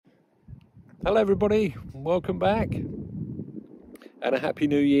Hello everybody, welcome back and a happy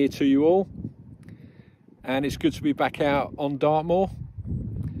new year to you all. And it's good to be back out on Dartmoor,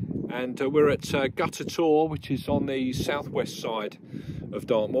 and we're at Gutter Tor, which is on the southwest side of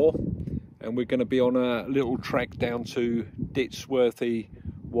Dartmoor, and we're going to be on a little trek down to Ditsworthy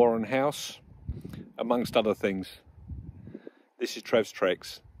Warren house, amongst other things. This is Trev's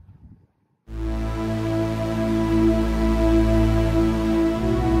Treks.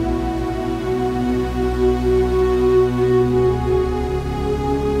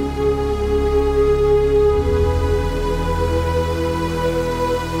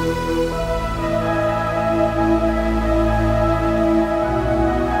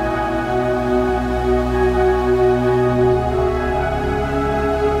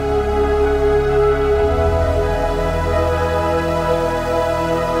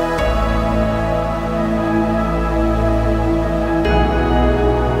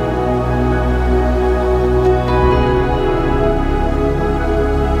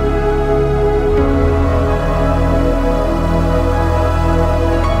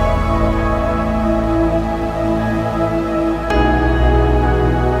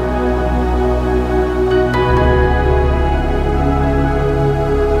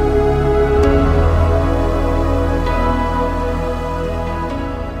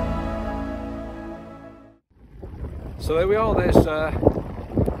 So there we are, there's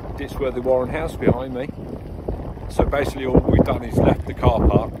Ditsworthy Warren house behind me. So basically all we've done is left the car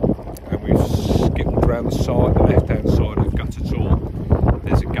park and we've skipped around the side, the left hand side of Gutter Tor.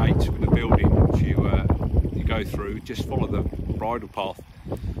 There's a gate with a building which you go through, just follow the bridle path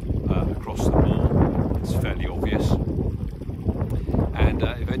across the moor. It's fairly obvious. And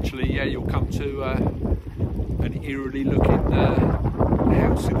eventually, yeah, you'll come to an eerily looking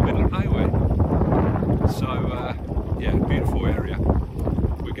house in the middle of nowhere. So yeah, beautiful area.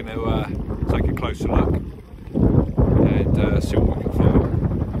 We're going to take a closer look and see what we can find.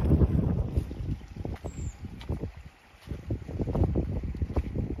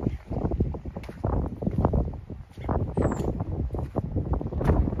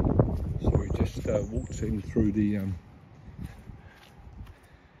 So we just walked in through the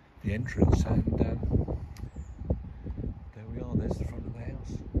entrance, and there we are. There's the front of the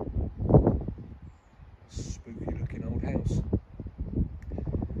house. Spooky looking old house.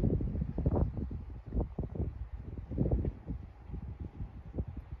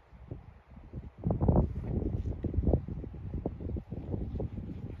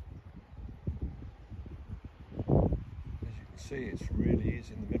 As you can see, it really is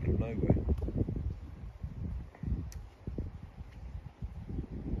in the middle of nowhere.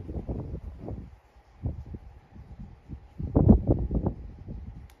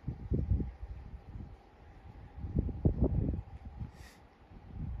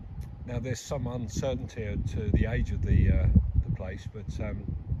 Now there's some uncertainty to the age of the place, but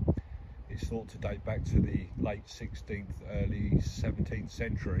it's thought to date back to the late 16th, early 17th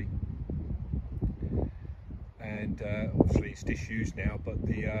century, and obviously it's disused now, but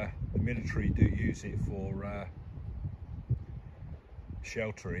the military do use it for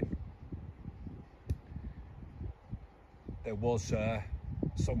sheltering. There was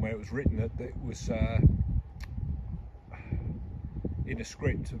somewhere it was written that it was in a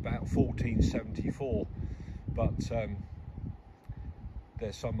script about 1474, but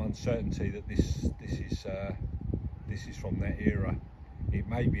there's some uncertainty that this is from that era. It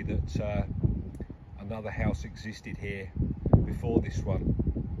may be that another house existed here before this one,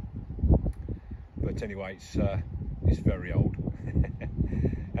 but anyway, it's very old.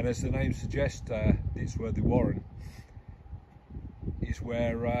 And as the name suggests, Ditsworthy Warren is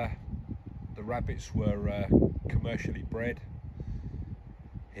where the rabbits were commercially bred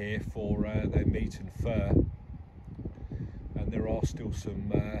here for their meat and fur, and there are still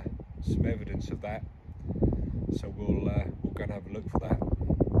some evidence of that, so we'll go and have a look for that.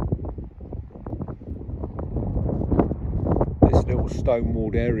 This little stone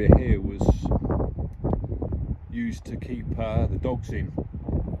walled area here was used to keep the dogs in,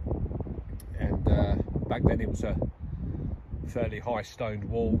 and back then it was a fairly high stoned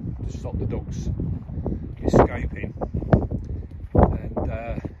wall to stop the dogs escaping.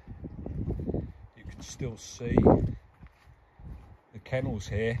 You can still see the kennels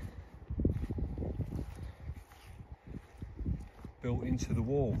here built into the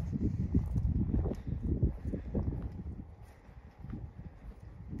wall.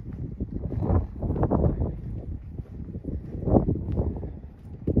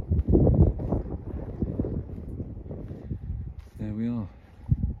 There we are.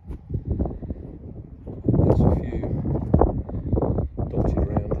 There's a few dotted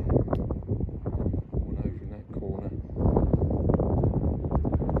around.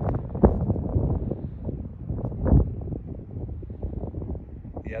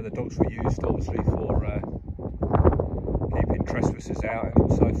 the dogs were used obviously for keeping trespassers out and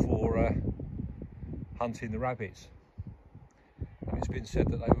also for hunting the rabbits. And it's been said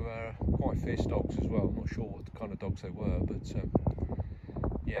that they were quite fierce dogs as well. I'm not sure what kind of dogs they were, but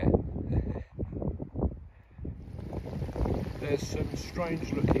yeah. There's some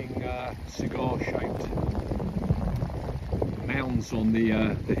strange looking cigar-shaped mounds on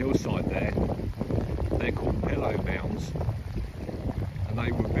the hillside there. They're called pillow mounds, and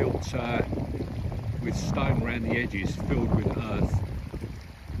they were built with stone around the edges filled with earth,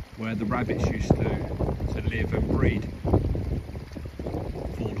 where the rabbits used to live and breed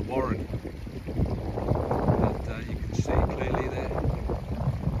for the Warren. And you can see clearly they're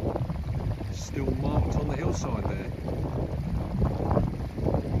still marked on the hillside there.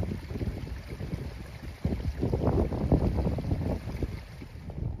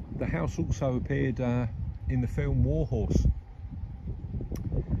 The house also appeared in the film War Horse,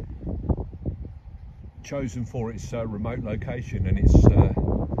 chosen for its remote location and its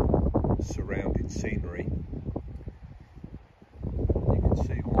surrounding scenery. You can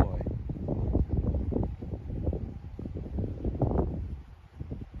see why.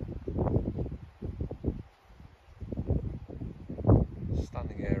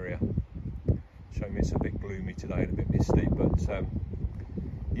 Stunning area. Showing it's a bit gloomy today and a bit misty, but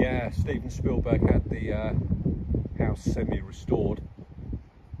yeah, Steven Spielberg had the house semi-restored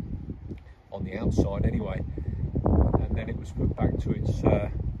on the outside anyway, and then it was put back to its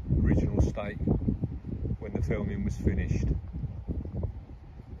original state when the filming was finished.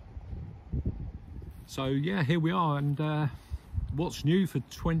 So yeah, here we are, and what's new for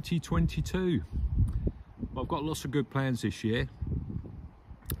 2022? Well, I've got lots of good plans this year,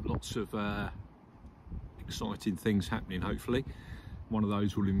 lots of exciting things happening hopefully. One of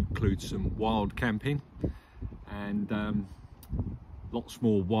those will include some wild camping and lots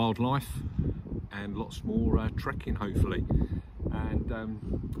more wildlife and lots more trekking hopefully. And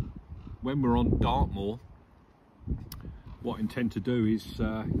when we're on Dartmoor, what I intend to do is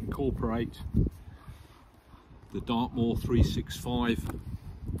incorporate the Dartmoor 365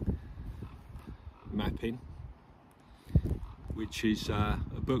 mapping, which is a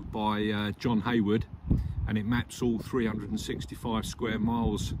book by John Hayward, and it maps all 365 square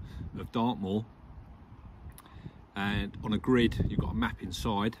miles of Dartmoor, and on a grid you've got a map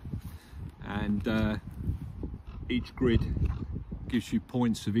inside, and each grid gives you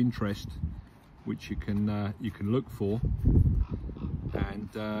points of interest which you can look for, and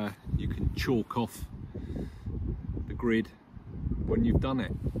you can chalk off the grid when you've done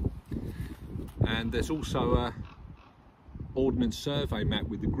it. And there's also a Ordnance Survey map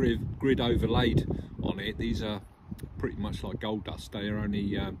with the grid overlaid on it. These are pretty much like gold dust. They are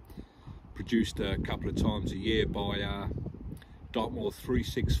only produced a couple of times a year by Dartmoor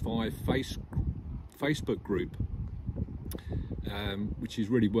 365 Facebook group, which is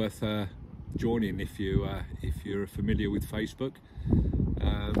really worth joining if you're familiar with Facebook.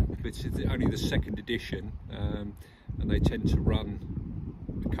 It's only the second edition, and they tend to run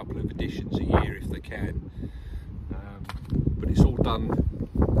a couple of editions a year if they can. But it's all done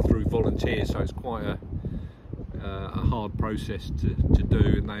through volunteers, so it's quite a hard process to do,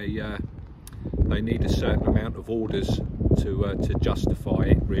 and they need a certain amount of orders to justify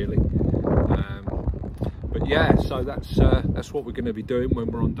it really. But yeah, so that's what we're going to be doing when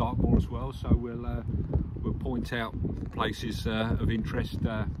we're on Dartmoor as well. So we'll point out places of interest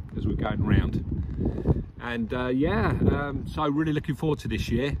as we're going around, and yeah, so really looking forward to this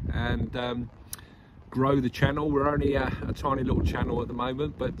year and grow the channel. We're only a tiny little channel at the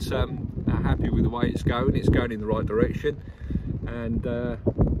moment, but happy with the way it's going. It's going in the right direction, and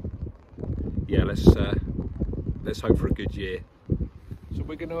yeah, let's hope for a good year. So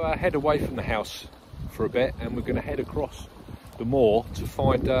we're going to head away from the house for a bit, and we're going to head across the moor to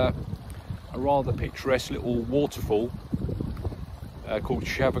find a rather picturesque little waterfall called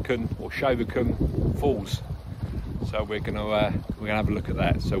Shavacum Falls. So we're going to have a look at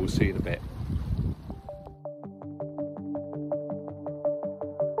that. So we'll see you in a bit.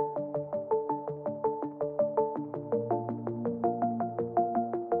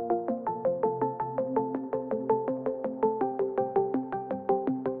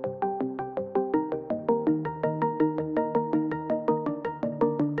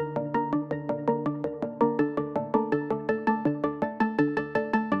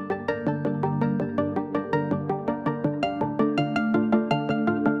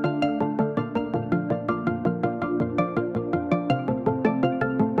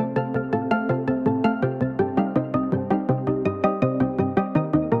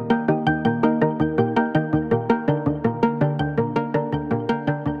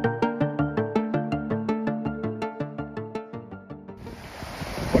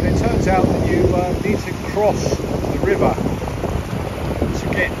 Well, it turns out that you need to cross the river to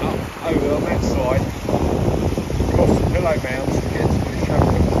get up over on that side, across the Pillow Mound to get to the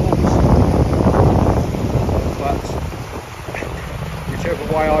Shaving Falls. But whichever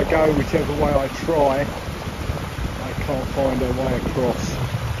way I go, whichever way I try, I can't find a way across.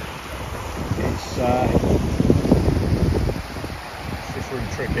 It's just really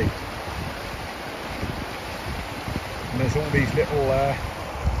tricky. And there's all these little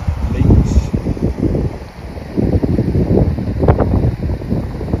leaps.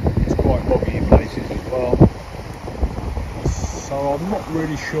 It's quite boggy in places as well. So I'm not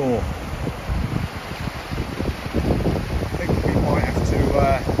really sure. I think we might have to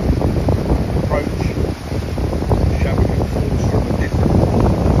approach Shaving Falls from a different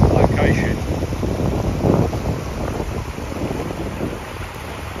location.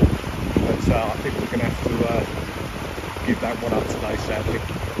 But I think we're going to have to give that one up today, sadly.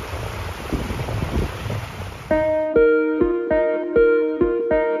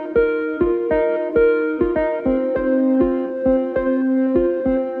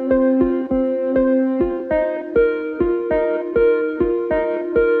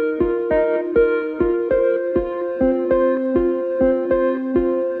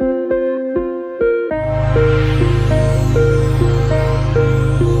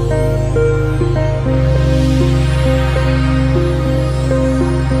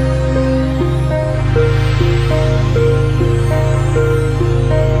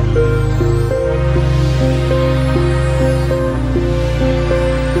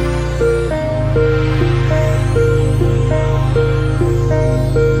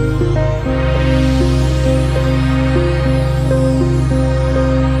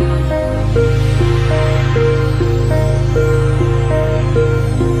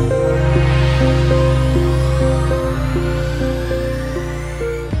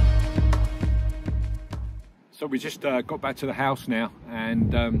 So we just got back to the house now,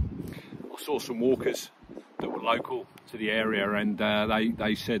 and I saw some walkers that were local to the area, and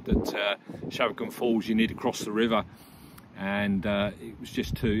they said that Shaving Falls, you need to cross the river, and it was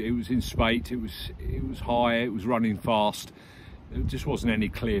just it was in spate, it was high, it was running fast, there just wasn't any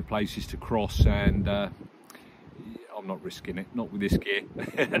clear places to cross, and I'm not risking it, not with this gear.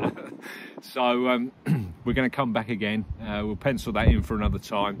 So we're going to come back again. We'll pencil that in for another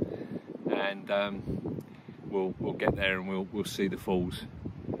time, and we'll get there and we'll see the falls.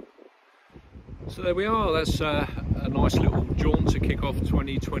 So there we are. That's a nice little jaunt to kick off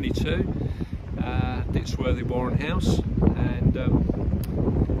 2022. Ditsworthy Warren house, and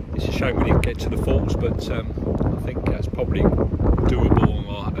it's a shame we didn't get to the falls, but I think that's probably doable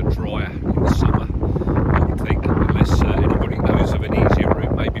on a drier in the summer, I would think, unless anybody knows of an easier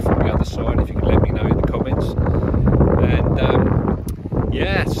route, maybe from the other side. If you can let me know in the comments. And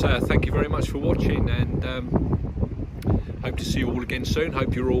yeah, so thank you very much for watching, and hope to see you all again soon.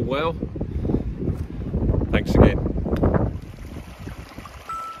 Hope you're all well. Thanks again.